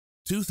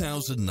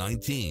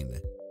2019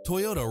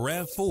 Toyota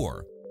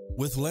RAV4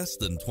 with less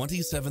than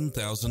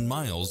 27,000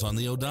 miles on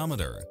the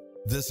odometer.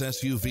 This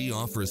SUV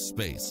offers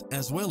space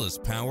as well as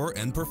power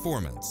and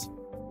performance.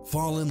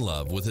 Fall in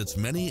love with its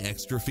many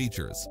extra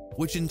features,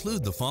 which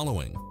include the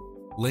following: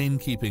 lane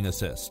keeping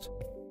assist,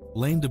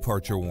 lane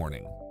departure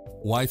warning,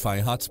 Wi-Fi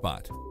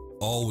hotspot,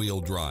 all-wheel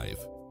drive,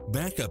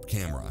 backup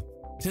camera,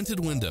 tinted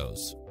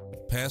windows,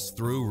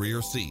 pass-through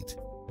rear seat,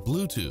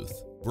 Bluetooth,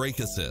 brake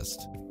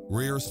assist,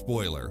 rear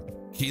spoiler,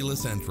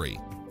 keyless entry,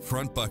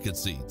 front bucket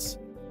seats,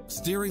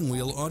 steering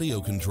wheel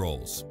audio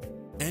controls,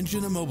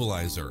 engine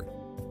immobilizer,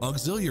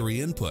 auxiliary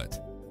input,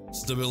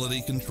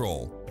 stability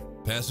control,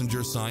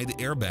 passenger side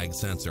airbag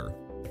sensor,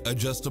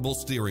 adjustable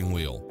steering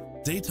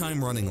wheel,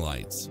 daytime running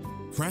lights,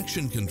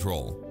 traction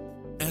control.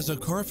 As a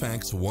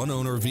Carfax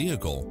one-owner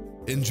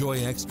vehicle,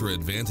 enjoy extra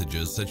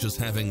advantages such as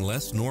having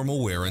less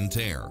normal wear and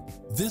tear.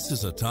 This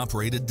is a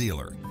top-rated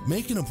dealer.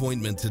 Make an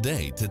appointment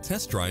today to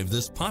test drive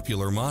this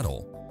popular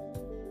model.